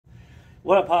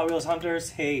What up, Hot Wheels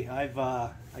hunters? Hey, I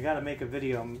got to make a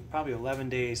video. I'm probably 11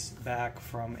 days back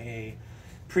from a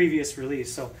previous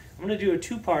release, so I'm going to do a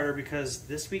two-parter because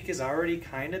this week has already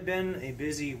kind of been a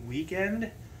busy weekend,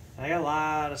 and I got a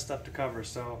lot of stuff to cover,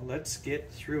 so let's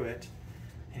get through it.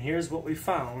 And here's what we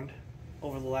found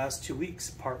over the last 2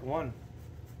 weeks, part one.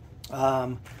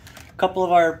 A couple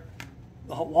of our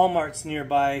Walmarts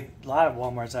nearby, a lot of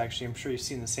Walmarts actually, I'm sure you've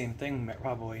seen the same thing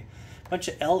probably. Bunch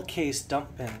of L-case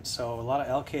dump bins, so a lot of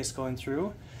L-case going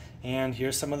through, and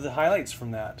here's some of the highlights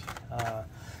from that.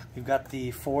 We've got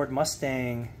the Ford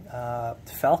Mustang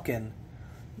Falcon,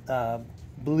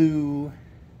 blue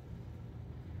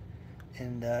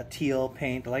and teal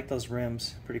paint. I like those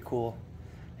rims, pretty cool.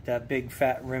 That big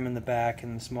fat rim in the back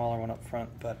and the smaller one up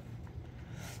front, but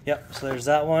yep, so there's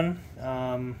that one.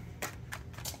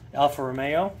 Alfa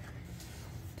Romeo,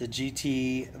 the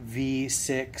GT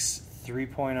V6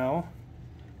 3.0.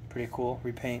 Pretty cool,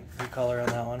 repaint, recolor on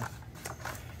that one.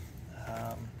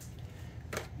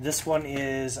 This one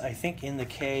is, I think, in the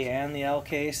K and the L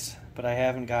case, but I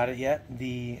haven't got it yet.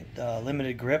 The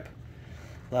limited grip.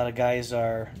 A lot of guys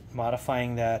are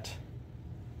modifying that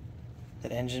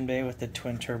engine bay with the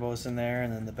twin turbos in there,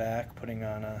 and then the back putting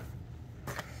on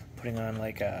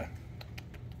like a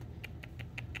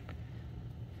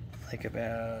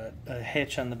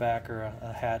hitch on the back, or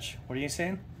a hatch. What are you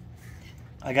saying?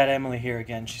 I got Emily here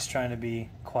again. She's trying to be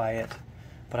quiet,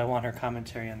 but I want her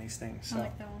commentary on these things. So. I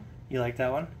like that one. You like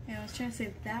that one? Yeah, I was trying to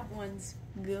say that one's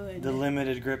good. The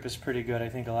limited grip is pretty good. I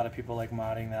think a lot of people like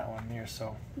modding that one here.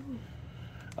 So,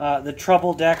 the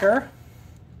Trouble Decker,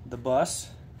 the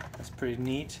bus, that's pretty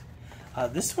neat.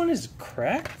 This one is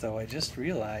cracked though. I just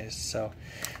realized. So,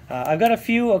 I've got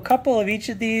a couple of each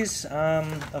of these,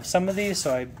 of some of these.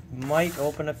 So I might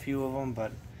open a few of them,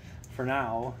 but for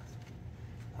now.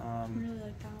 I really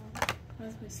like that one.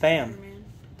 That's my Bam! Spider-Man.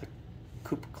 The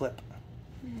coupe clip.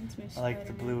 Yeah, that's my I like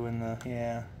the blue and the,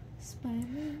 yeah.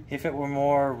 Spider-Man. If it were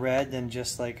more red than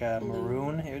just like a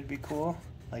maroon, it would be cool.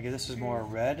 Like if this was more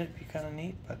red, it'd be kind of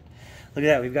neat. But look at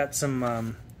that, we've got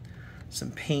some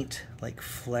paint like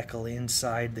fleckle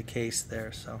inside the case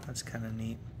there, so that's kind of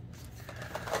neat.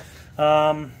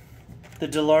 The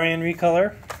DeLorean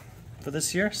recolor for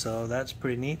this year, so that's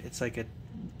pretty neat. It's like a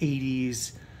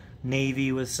 80s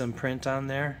navy with some print on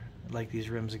there. I like these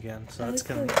rims again, so that's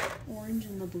kind of orange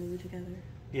and the blue together.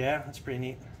 Yeah, that's pretty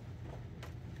neat.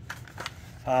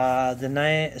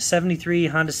 The 73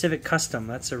 Honda Civic Custom,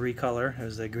 that's a recolor. It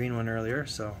was the green one earlier,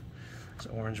 so it's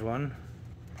an orange one.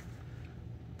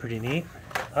 Pretty neat.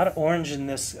 A lot of orange in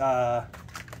this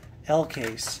L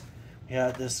case. We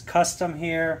got this Custom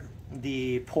here.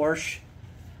 The Porsche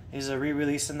is a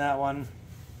re-release in that one.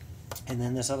 And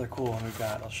then this other cool one we've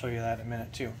got. I'll show you that in a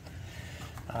minute too.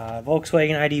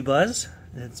 Volkswagen ID Buzz.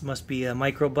 It must be a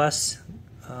microbus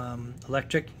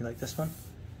electric. You like this one?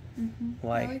 Mm-hmm.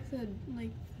 Why? I like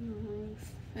the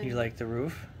roof. You like the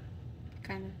roof?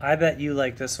 Kind of. I bet you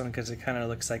like this one because it kind of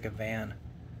looks like a van.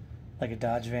 Like a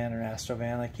Dodge van or Astro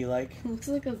van like you like. It looks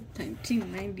like a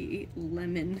 1998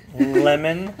 lemon.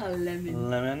 Lemon? A lemon.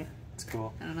 Lemon. It's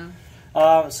cool. I don't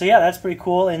know. So yeah, that's pretty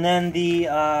cool. And then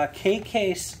the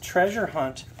K-Case Treasure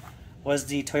Hunt was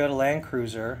the Toyota Land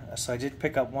Cruiser. So I did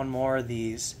pick up one more of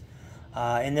these.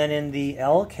 And then in the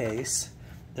L case,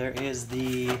 there is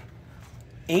the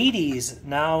 80s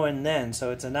Now and Then.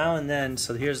 So it's a Now and Then.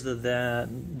 So here's the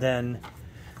then,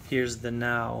 here's the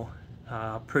now.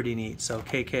 Pretty neat. So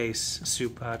K-Case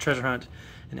Treasure Hunt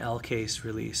and L case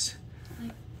release.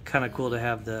 Kind of cool to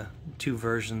have the two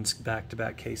versions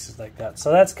back-to-back cases like that.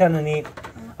 So that's kind of neat.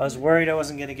 I was worried I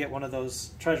wasn't going to get one of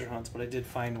those treasure hunts, but I did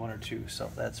find one or two, so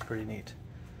that's pretty neat.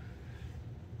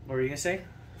 What were you going to say?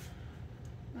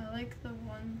 I like the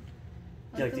one.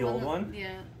 You like the old one?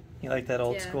 Yeah. You like that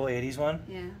old school 80s one?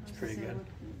 Yeah. It's pretty good.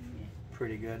 Yeah.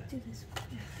 Pretty good. Do this.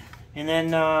 And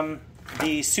then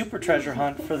the super treasure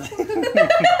hunt for the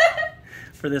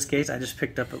for this case, I just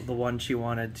picked up the one she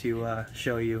wanted to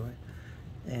show you.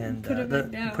 And put it back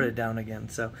down. Put it down again.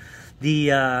 So the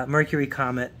Mercury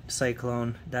Comet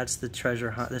Cyclone, that's the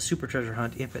treasure hunt, the super treasure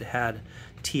hunt if it had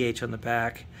TH on the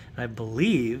back. And I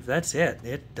believe that's it.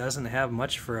 It doesn't have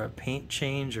much for a paint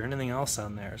change or anything else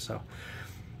on there. So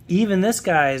even this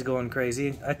guy is going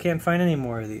crazy. I can't find any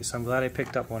more of these, so I'm glad I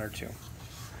picked up one or two.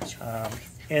 And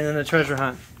then the treasure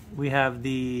hunt, we have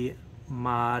the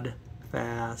Mad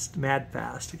Fast,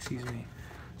 excuse me.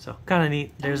 So kind of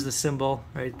neat. There's the symbol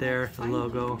right there, the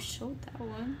logo. I showed that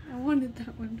one. I wanted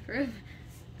that one forever.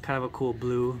 Kind of a cool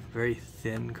blue, very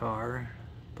thin car,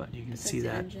 but you can see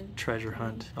that engine. treasure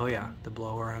hunt. Oh yeah, the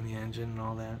blower on the engine and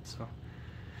all that. So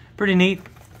pretty neat.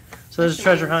 So there's a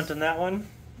treasure hunt in that one.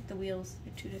 the wheels.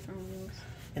 They're two different wheels.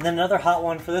 And then another hot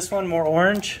one for this one, more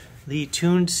orange, the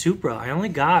tuned Supra. I only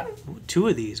got 2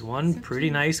 of these. One So pretty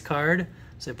cute. nice card,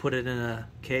 so I put it in a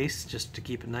case just to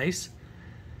keep it nice.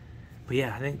 But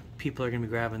yeah, I think people are going to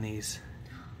be grabbing these.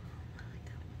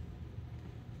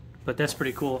 But that's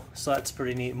pretty cool, so that's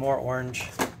pretty neat. More orange.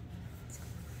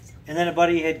 And then a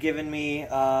buddy had given me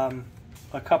a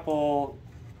couple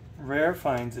rare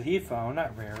finds that he found.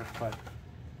 Not rare, but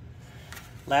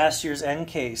last year's end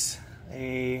case.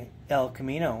 A El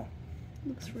Camino.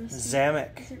 Looks rusty.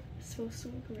 Zamek. Is it supposed to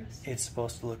look rusty? It's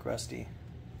supposed to look rusty.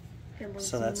 It looks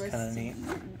So that's kind of rusty.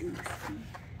 neat.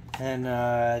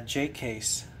 And J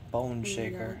case. Bone Ooh,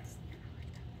 shaker. yes.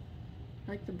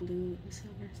 I like the blue and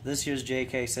silver. This year's J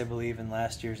case, I believe, and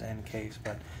last year's N case.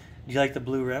 But do you like the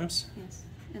blue rims? Yes.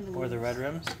 And the Or the wheels. red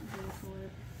rims?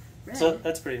 Red. So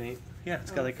that's pretty neat. Yeah,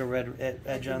 it's got Oh. like a red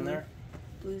edge on there.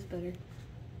 Blue's better.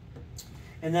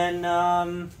 And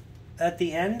then at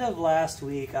the end of last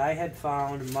week, I had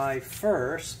found my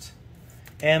first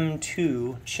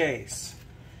M2 Chase.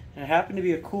 And it happened to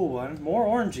be a cool one, more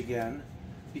orange again,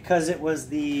 because it was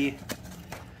the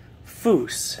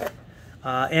Foose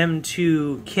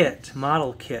M2 kit,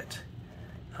 model kit.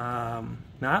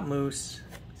 Not Moose,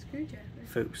 Screwdriver.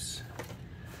 Foose.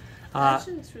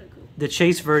 Actually, looks really cool. The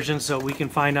Chase version, so we can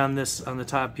find on this on the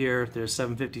top here, there's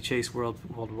 750 Chase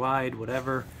worldwide,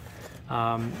 whatever.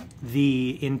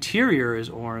 The interior is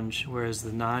orange, whereas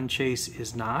the non-Chase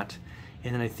is not.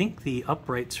 And then I think the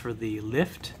uprights for the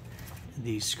lift,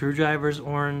 the screwdriver is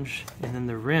orange, and then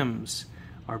the rims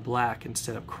are black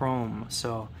instead of chrome.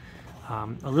 So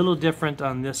a little different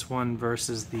on this one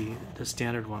versus the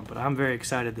standard one. But I'm very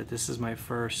excited that this is my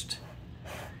first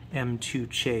M2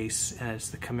 Chase, and it's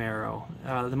the Camaro,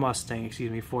 the Mustang, excuse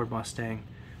me, Ford Mustang,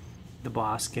 the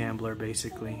Boss Gambler,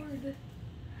 basically.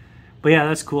 But yeah,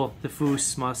 that's cool. The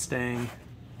Foose Mustang,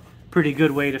 pretty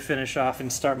good way to finish off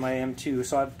and start my M2.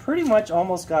 So I've pretty much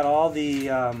almost got all the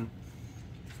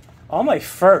all my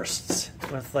firsts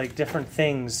with like different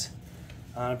things.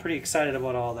 I'm pretty excited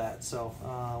about all that. So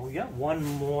we got one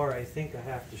more I think I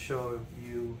have to show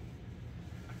you.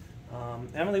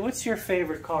 Emily, what's your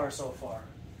favorite car so far?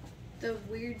 The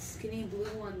weird skinny blue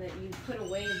one that you put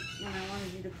away when I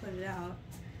wanted you to put it out.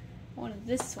 I wanted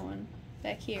this one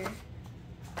back here.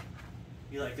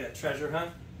 You like that treasure hunt?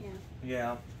 Yeah.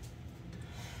 Yeah.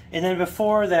 And then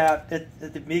before that,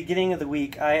 at the beginning of the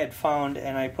week, I had found,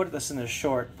 and I put this in the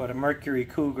short, but a Mercury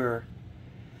Cougar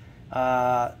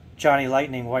Johnny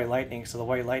Lightning, White Lightning. So the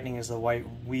White Lightning is the white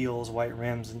wheels, white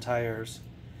rims, and tires.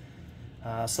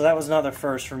 So that was another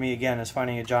first for me again, is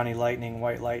finding a Johnny Lightning,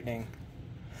 White Lightning.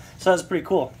 So that was pretty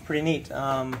cool, pretty neat.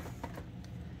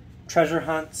 Treasure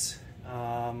hunts,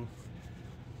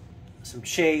 some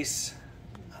chase,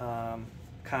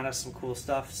 kind of some cool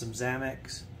stuff, some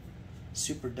Zameks,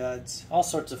 super duds, all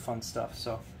sorts of fun stuff.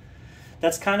 So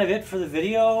that's kind of it for the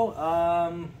video.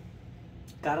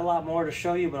 Got a lot more to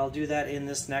show you, but I'll do that in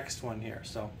this next one here.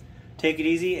 So take it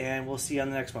easy, and we'll see you on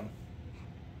the next one.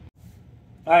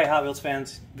 All right, Hot Wheels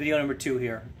fans, video number 2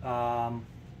 here.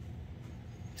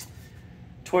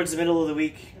 Towards the middle of the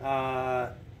week,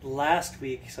 last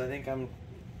week, so I think I'm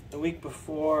the week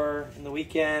before in the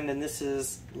weekend, and this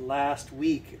is last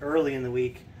week, early in the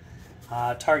week,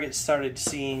 Target started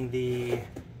seeing the,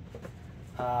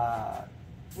 Walmart,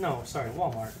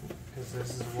 because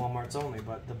this is Walmart's only,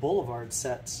 but the Boulevard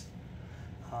sets.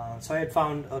 So I had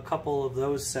found a couple of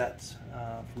those sets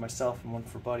for myself and one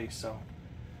for Buddy. So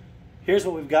here's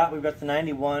what we've got. We've got the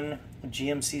 91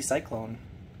 GMC Cyclone.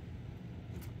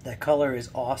 That color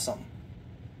is awesome.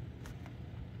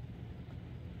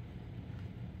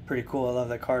 Pretty cool. I love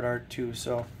that card art too.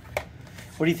 So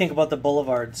what do you think about the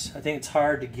Boulevards? I think it's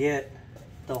hard to get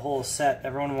the whole set.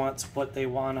 Everyone wants what they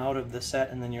want out of the set,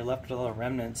 and then you're left with all the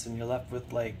remnants, and you're left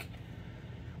with like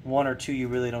 1 or 2 you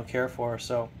really don't care for.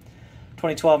 So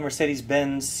 2012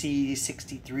 Mercedes-Benz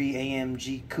C63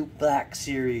 AMG Coupe Black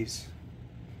Series.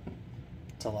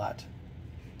 It's a lot.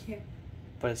 Yeah.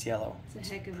 But it's yellow. It's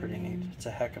a heck of a Pretty name. neat. It's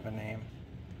a heck of a name.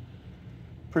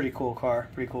 Pretty cool car.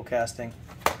 Pretty cool casting.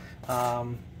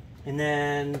 And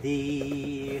then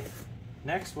the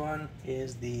next one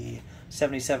is the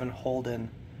 77 Holden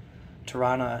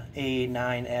Tirana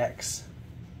A9X.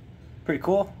 Pretty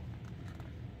cool.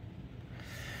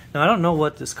 Now I don't know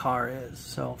what this car is,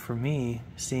 so for me,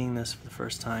 seeing this for the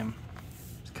first time,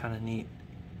 it's kind of neat.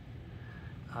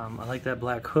 I like that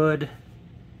black hood.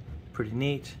 Pretty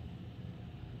neat.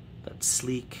 That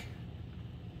sleek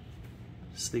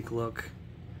look.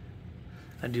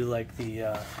 I do like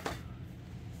the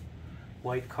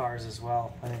white cars as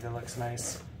well. I think that looks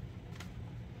nice.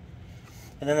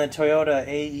 And then the Toyota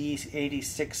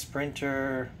AE86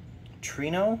 Sprinter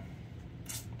Truno.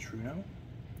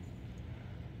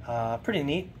 Pretty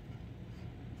neat.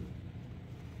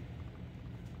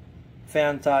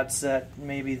 Fan thoughts that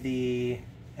maybe the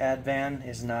Advan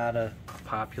is not a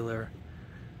popular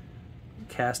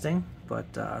casting, but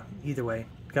either way,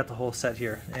 got the whole set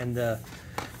here. And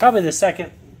probably the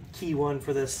second key one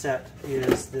for this set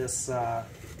is this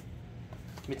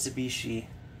Mitsubishi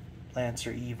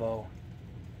Lancer Evo.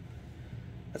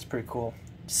 That's pretty cool.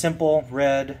 Simple,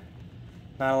 red,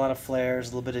 not a lot of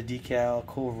flares, a little bit of decal,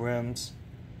 cool rims.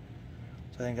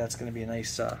 So I think that's going to be a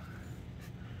nice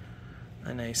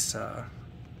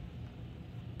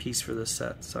piece for this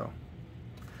set. So,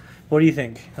 what do you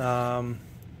think?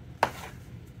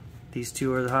 These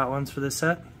two are the hot ones for this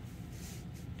set.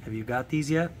 Have you got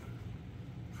these yet?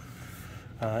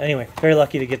 Anyway, very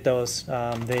lucky to get those.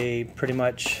 They pretty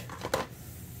much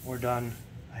were done.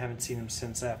 I haven't seen them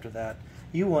since after that.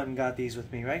 You went and got these with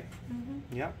me, right?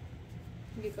 Mm-hmm. Yep.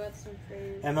 You got some for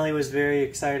you. Emily was very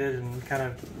excited and kind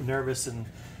of nervous and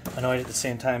annoyed at the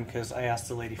same time because I asked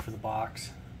the lady for the box.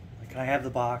 Like, can I have the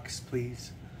box,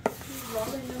 please?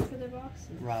 Robbing them for their boxes.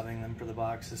 Robbing them for the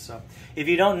boxes. So, if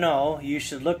you don't know, you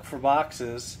should look for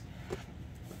boxes.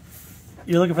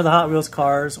 You're looking for the Hot Wheels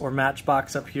cars or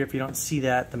Matchbox up here. If you don't see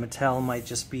that, the Mattel might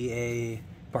just be a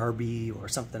Barbie or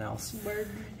something else. Barbie.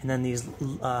 And then these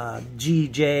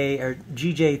GJT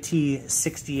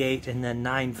 68 and then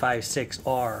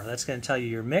 956R. That's going to tell you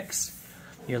your mix,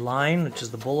 your line, which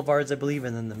is the boulevards, I believe,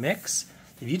 and then the mix.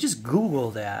 If you just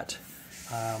Google that,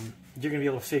 you're going to be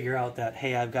able to figure out that,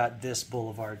 hey, I've got this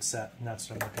boulevard set, and that's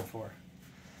what I'm looking for.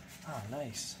 Oh,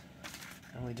 nice.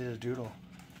 I only did a doodle.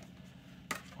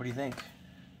 What do you think?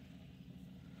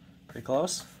 Pretty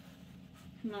close?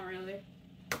 Not really.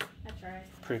 I tried.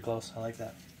 Pretty close. I like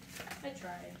that. I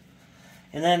tried.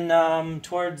 And then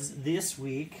towards this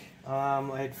week, I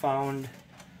had found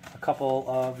a couple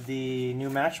of the new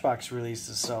Matchbox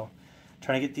releases. So,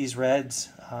 trying to get these reds.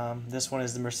 This one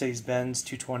is the Mercedes-Benz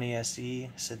 220 SE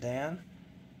sedan,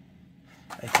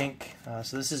 I think.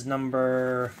 So this is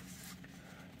number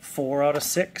 4 out of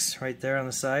 6 right there on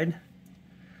the side.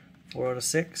 4 out of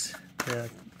 6.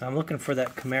 I'm looking for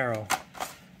that Camaro.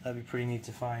 That'd be pretty neat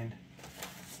to find.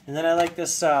 And then I like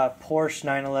this Porsche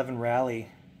 911 Rally.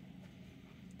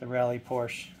 The Rally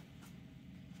Porsche.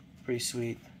 Pretty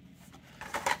sweet.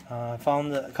 I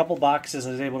found a couple boxes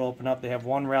I was able to open up. They have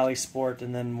one Rally Sport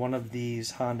and then one of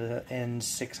these Honda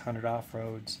N600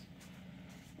 off-roads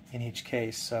in each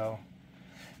case. So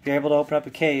if you're able to open up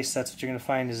a case, that's what you're going to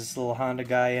find is this little Honda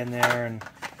guy in there and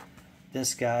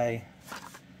this guy.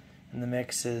 And the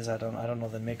mix is, I don't know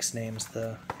the mix names,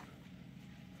 the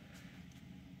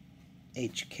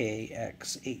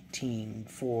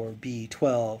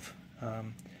HKX184B12.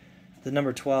 The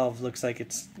number 12 looks like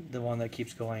it's the one that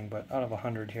keeps going, but out of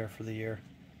 100 here for the year.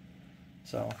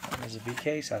 So, is it V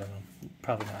case? I don't know.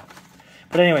 Probably not.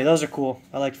 But anyway, those are cool.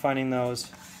 I liked finding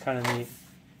those. Kind of neat.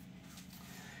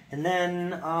 And then,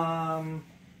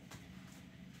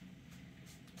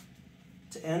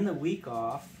 to end the week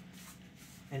off,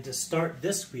 and to start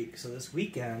this week, so this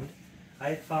weekend,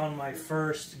 I found my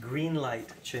first green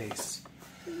light chase.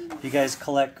 If you guys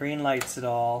collect green lights at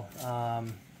all,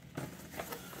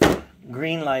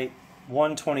 green light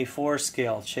 124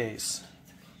 scale chase.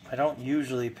 I don't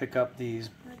usually pick up these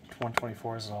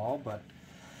 124s at all, but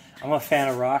I'm a fan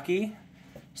of Rocky,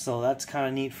 so that's kind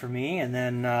of neat for me. And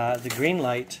then the green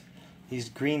light, these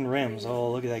green rims.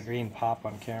 Oh, look at that green pop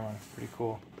on camera. Pretty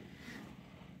cool.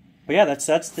 But yeah,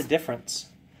 that's the difference.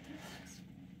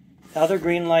 Other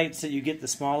green lights that you get, the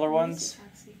smaller ones.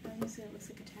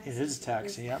 It is a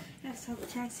taxi, yeah. That's how the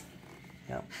taxi.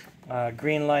 Yeah.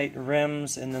 Green light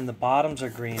rims, and then the bottoms are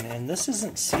green, and this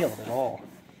isn't sealed at all.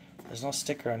 There's no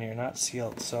sticker on here, not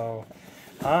sealed. So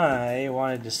I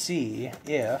wanted to see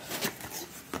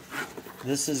if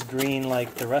this is green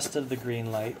like the rest of the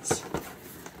green lights,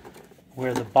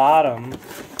 where the bottom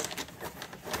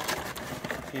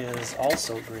is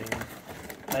also green.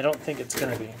 I don't think it's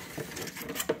going to be.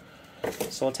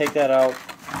 So I'll take that out,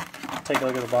 take a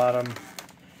look at the bottom,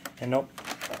 and nope,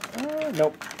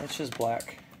 nope, it's just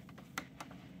black.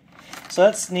 So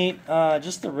that's neat.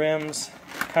 Just the rims,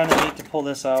 kind of neat to pull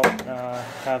this out,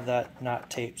 have that not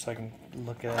taped so I can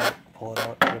look at it, pull it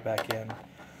out, put it back in.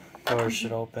 Doors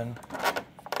should open.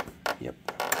 Yep.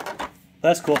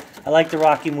 That's cool. I like the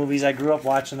Rocky movies. I grew up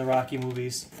watching the Rocky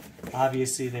movies.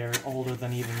 Obviously they're older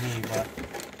than even me, but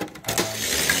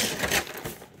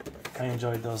I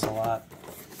enjoyed those a lot.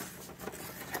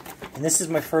 And this is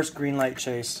my first green light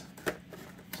chase.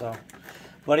 So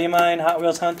Buddy of mine, Hot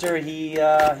Wheels Hunter, he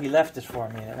left it for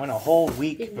me. And it went a whole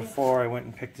week before I went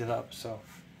and picked it up, so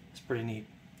it's pretty neat.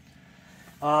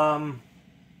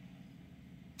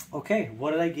 Okay,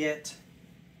 what did I get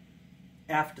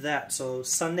after that? So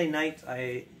Sunday night,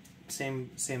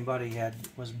 same buddy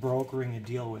was brokering a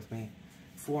deal with me,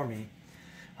 for me.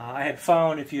 I had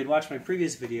found, if you had watched my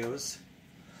previous videos,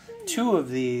 2 of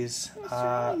these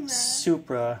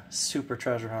Supra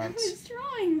treasure hunts. I was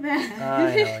drawing that.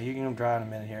 I know, you can draw in a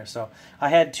minute here. So I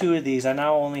had 2 of these. I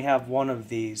now only have 1 of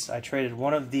these. I traded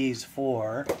 1 of these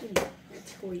for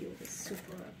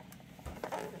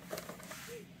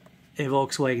a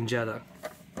Volkswagen Jetta,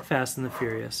 Fast and the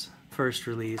Furious, first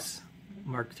release,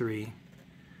 Mark III.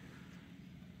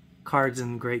 Card's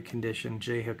in great condition.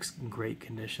 J-hook's in great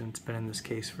condition. It's been in this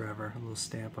case forever. A little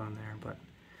stamp on there, but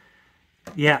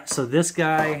yeah. So this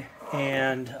guy,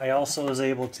 and I also was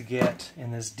able to get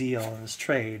in this deal, in this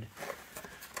trade,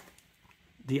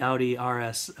 the Audi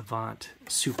RS Avant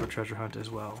Super Treasure Hunt as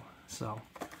well. So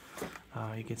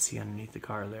you can see underneath the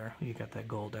car there, you got that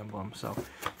gold emblem. So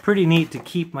pretty neat to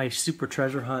keep my Super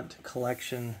Treasure Hunt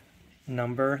collection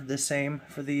number the same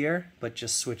for the year, but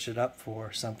just switch it up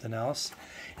for something else.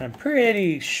 And I'm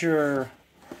pretty sure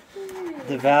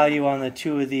the value on the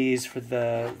 2 of these for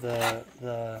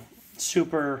the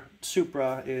Supra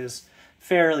is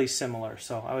fairly similar.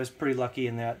 So I was pretty lucky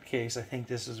in that case. I think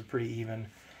this is a pretty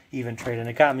even trade, and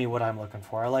it got me what I'm looking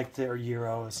for. I like their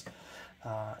Euros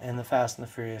and the Fast and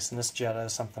the Furious, and this Jetta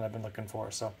is something I've been looking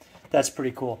for. So that's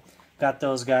pretty cool. Got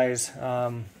those guys.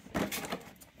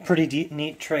 Pretty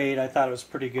neat trade. I thought it was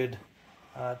pretty good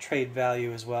trade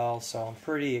value as well, so I'm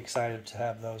pretty excited to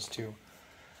have those 2.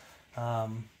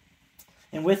 And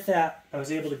with that, I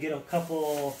was able to get a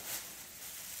couple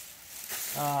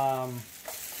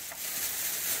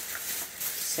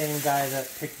same guy that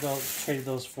traded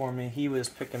those for me. He was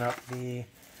picking up the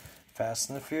Fast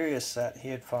and the Furious set. He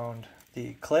had found the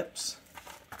Eclipse,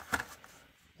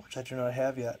 which I do not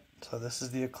have yet. So this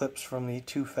is the Eclipse from the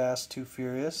Too Fast, Too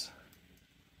Furious.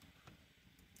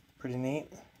 Pretty neat.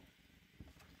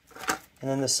 And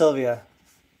then the Sylvia.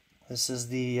 This is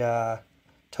the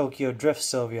Tokyo Drift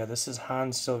Sylvia. This is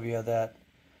Hans Sylvia that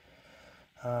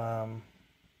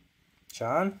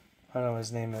John? I don't know what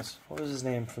his name is. What was his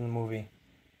name from the movie?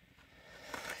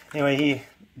 Anyway, he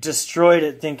destroyed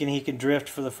it thinking he could drift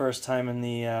for the first time in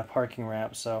the parking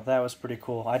ramp. So that was pretty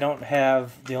cool.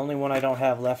 The only one I don't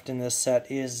have left in this set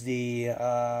is the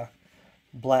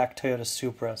black Toyota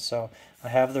Supra. So I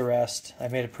have the rest. I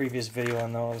made a previous video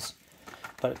on those.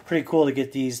 But pretty cool to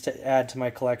get these to add to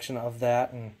my collection of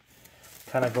that and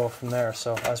kind of go from there.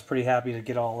 So I was pretty happy to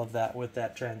get all of that with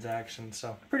that transaction.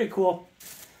 So pretty cool.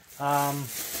 And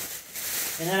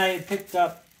then I had picked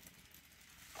up,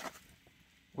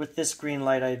 with this green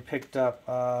light, I had picked up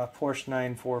Porsche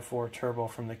 944 Turbo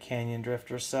from the Canyon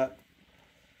Drifter set.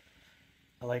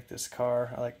 I like this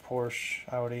car. I like Porsche,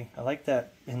 Audi. I like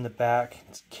that in the back.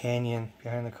 It's Canyon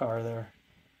behind the car there.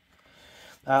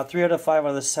 3 out of 5 out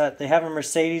of the set. They have a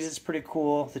Mercedes. It's pretty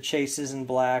cool. The chase is in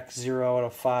black. 0 out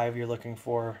of 5. You're looking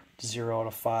for 0 out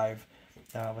of 5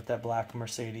 with that black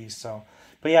Mercedes. So,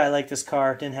 but yeah, I like this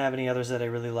car. Didn't have any others that I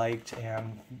really liked,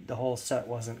 and the whole set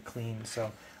wasn't clean,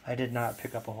 so I did not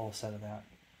pick up a whole set of that.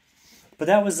 But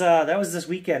that was this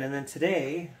weekend, and then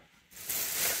today,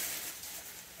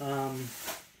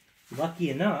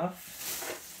 lucky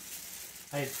enough,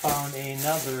 I had found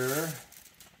another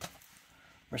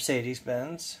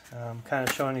Mercedes-Benz. Kind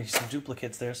of showing you some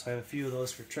duplicates there, so I have a few of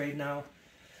those for trade now.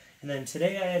 And then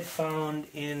today I had found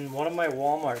in one of my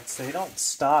Walmarts, they don't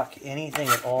stock anything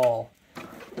at all.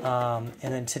 And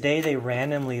then today they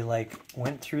randomly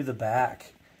went through the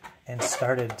back and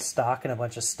started stocking a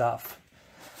bunch of stuff.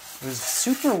 It was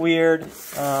super weird.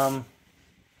 But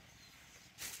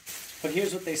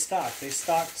here's what they stocked. They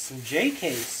stocked some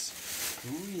J-Case.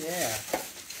 Ooh yeah,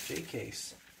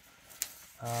 J-Case.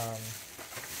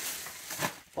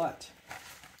 But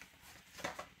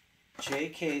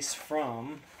J-Case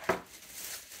from I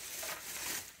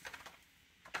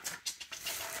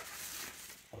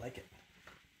like it.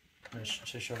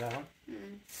 Should I show that one? No?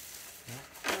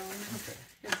 Okay.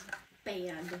 It's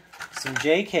bad. Some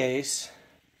J-Case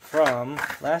from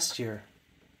last year.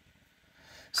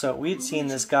 So we'd seen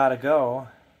this gotta go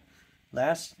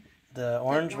the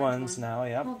orange ones now,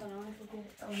 yep. Hold on, I want to go get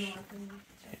it. Oh, no, I couldn't.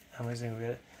 How many's gonna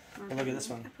get it? Oh, look at this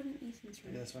one. I put in Ethan's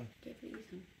room. Look at this one. Gave it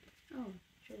Ethan. Oh,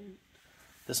 shouldn't.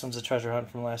 This one's a treasure hunt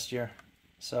from last year.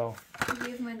 So I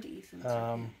gave mine to Ethan. So I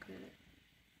can't get it.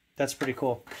 That's pretty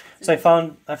cool. So I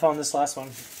found this last one.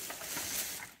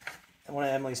 One of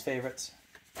Emily's favorites.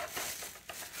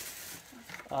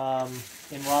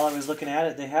 And while I was looking at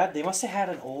it, they must have had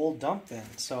an old dump bin.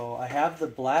 So I have the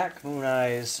black Moon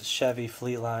Eyes Chevy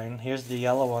Fleetline. Here's the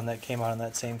yellow one that came out in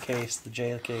that same case, the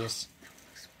J case.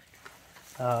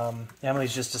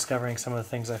 Emily's just discovering some of the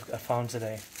things I found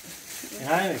today. And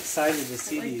I am excited to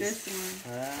see these. This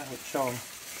one. Show them.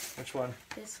 Which one?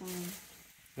 This one.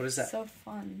 What is that? So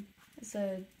fun. It's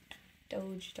a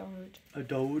Doge Dart. A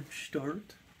Doge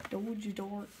Dart? Doge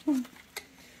Dart.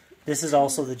 This is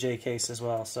also the J case as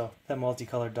well, so that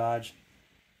multicolored Dodge.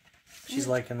 She's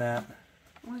liking that.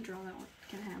 I want to draw that one.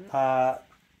 Can I have it?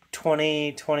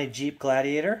 2020 Jeep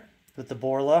Gladiator with the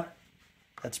Borla.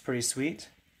 That's pretty sweet.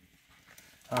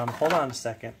 Hold on a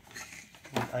second.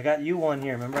 I got you one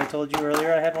here. Remember I told you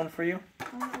earlier I had one for you?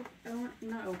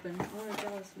 Not open. I want to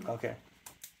draw this one. Okay.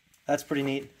 That's pretty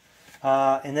neat.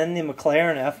 And then the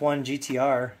McLaren F1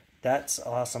 GTR. That's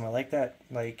awesome. I like that,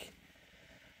 like,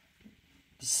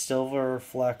 silver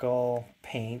fleckle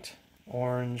paint.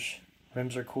 Orange.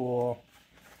 Rims are cool.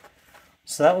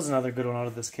 So that was another good one out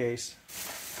of this case.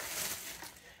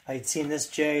 I had seen this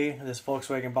this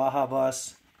Volkswagen Baja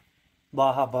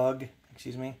Bug,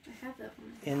 excuse me. I have that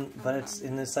one. But it's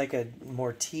in this like a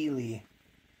more tealy,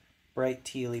 bright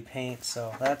tealy paint,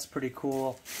 so that's pretty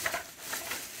cool.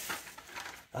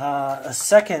 A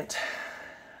second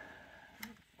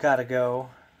gotta go,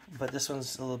 but this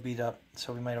one's a little beat up,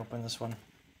 so we might open this one.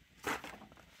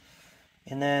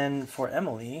 And then for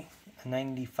Emily, a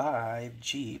 95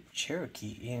 Jeep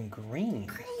Cherokee in green.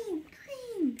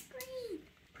 Green.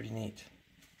 Pretty neat.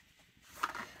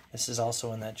 This is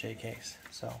also in that J case,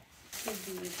 so.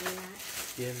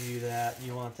 Give you that.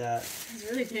 You want that. It's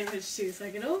really damaged too, so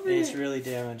I can open it. It's really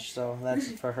damaged, so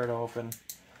that's for her to open.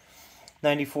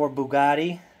 94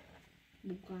 Bugatti.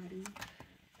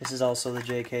 This is also the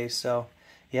J case, so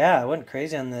yeah, I went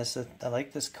crazy on this. I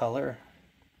like this color.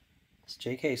 This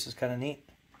J case is kind of neat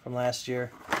from last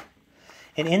year.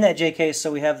 And in that J case,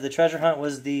 so we have the treasure hunt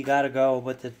was the gotta go,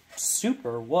 but the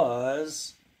super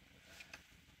was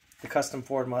the custom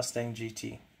Ford Mustang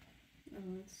GT.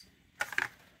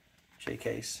 J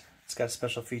case. It's got a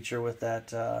special feature with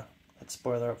that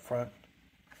spoiler up front.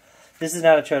 This is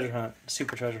not a treasure hunt,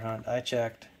 super treasure hunt. I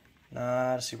checked.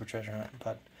 Not a super treasure hunt,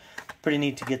 but pretty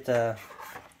neat to get the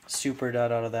super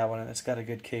dot out of that one. And it's got a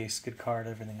good case, good card,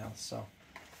 everything else. So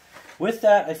with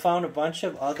that, I found a bunch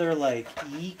of other like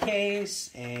E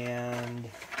case and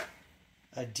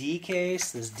a D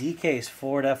case. This D case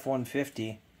Ford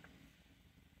F-150.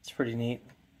 It's pretty neat.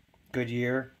 Good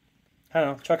year. I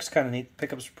don't know. Truck's kind of neat.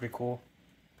 Pickups are pretty cool.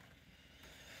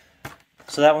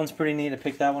 So that one's pretty neat. I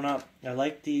picked that one up. I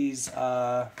like these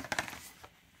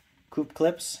coupe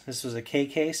clips. This was a K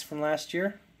case from last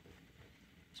year.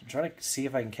 So I'm trying to see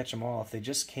if I can catch them all. If they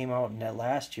just came out in that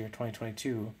last year,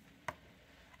 2022,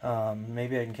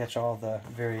 maybe I can catch all the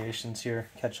variations here,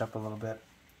 catch up a little bit.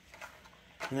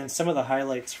 And then some of the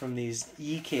highlights from these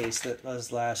E case that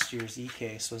was last year's E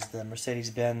case was the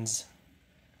Mercedes-Benz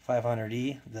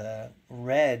 500E, the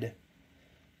red.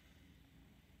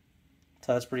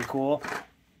 So that's pretty cool.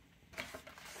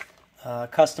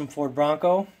 Custom Ford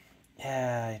Bronco.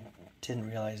 Yeah, I didn't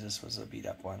realize this was a beat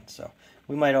up one, so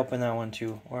we might open that one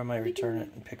too, or I might return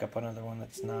it and pick up another one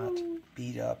that's not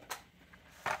beat up.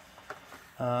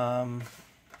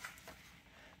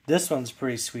 This one's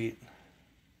pretty sweet.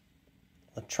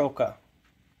 La Troca.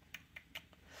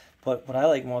 But what I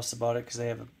like most about it, because they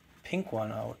have a pink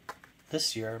one out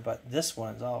this year, but this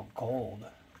one is all gold.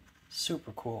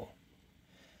 Super cool.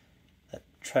 That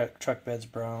truck bed's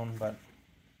brown, but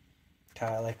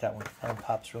God, I like that one. That one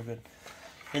pops real good.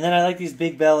 And then I like these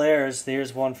big Bel Airs.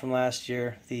 There's one from last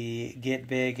year. The Get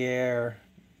Big Air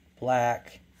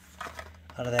Black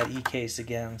out of that E case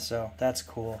again. So that's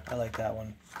cool. I like that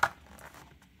one.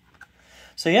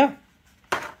 So yeah.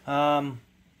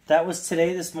 That was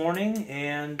today, this morning.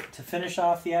 And to finish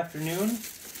off the afternoon,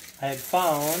 I had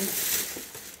found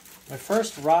my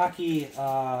first Rocky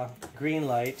green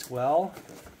light. Well,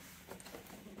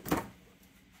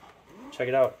 check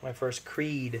it out. My first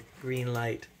Creed green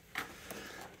light.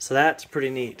 So that's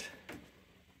pretty neat.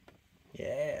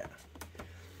 Yeah.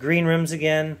 Green rims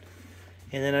again.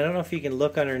 And then I don't know if you can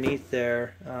look underneath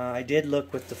there. I did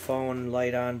look with the phone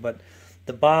light on, but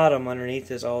the bottom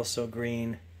underneath is also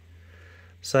green.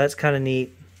 So that's kind of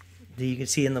neat. You can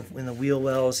see in the wheel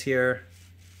wells here.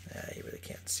 You really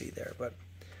can't see there, but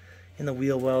in the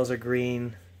wheel wells are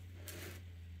green.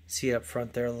 See it up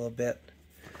front there a little bit.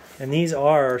 And these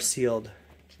are sealed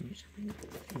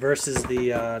versus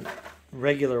the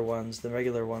regular ones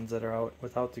that are out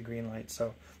without the green light.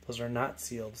 So those are not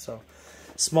sealed. So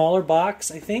smaller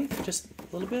box, I think, just a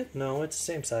little bit. No, it's the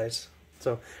same size.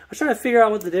 So I was trying to figure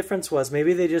out what the difference was.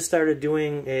 Maybe they just started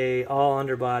doing a all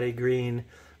underbody green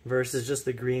versus just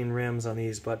the green rims on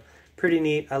these, but pretty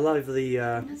neat. I love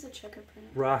the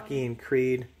Rocky and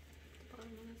Creed.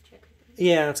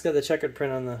 Yeah, it's got the checkered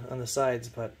print on the sides,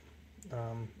 but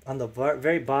on the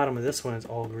very bottom of this one it's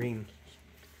all green.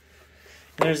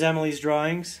 And there's Emily's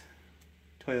drawings.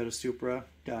 Toyota Supra,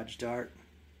 Dodge Dart.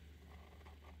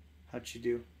 How'd she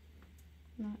do?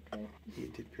 Not good. You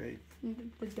did great.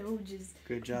 The Doge is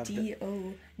good job.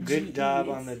 D-O-G-E. Good job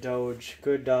on the Doge.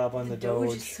 Good job on the Doge.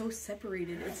 Doge is so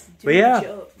separated. It's but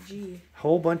yeah, G.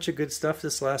 Whole bunch of good stuff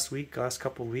this last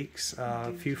couple weeks.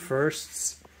 A few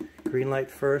firsts, green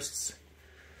light firsts,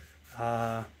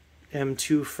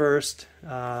 M2 first,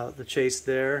 the chase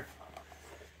there.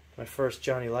 My first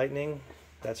Johnny Lightning.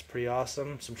 That's pretty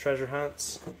awesome. Some treasure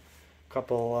hunts, a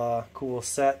couple cool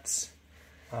sets.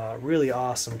 Really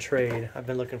awesome trade. I've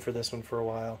been looking for this one for a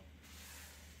while.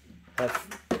 That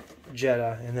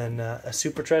Jetta, and then a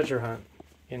super treasure hunt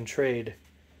in trade.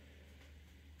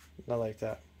 I like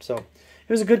that. So it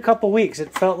was a good couple weeks.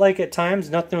 It felt like at times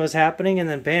nothing was happening, and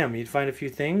then bam, you'd find a few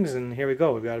things, and here we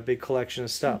go. We've got a big collection of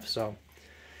stuff. So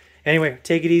anyway,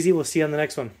 take it easy. We'll see you on the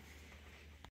next one.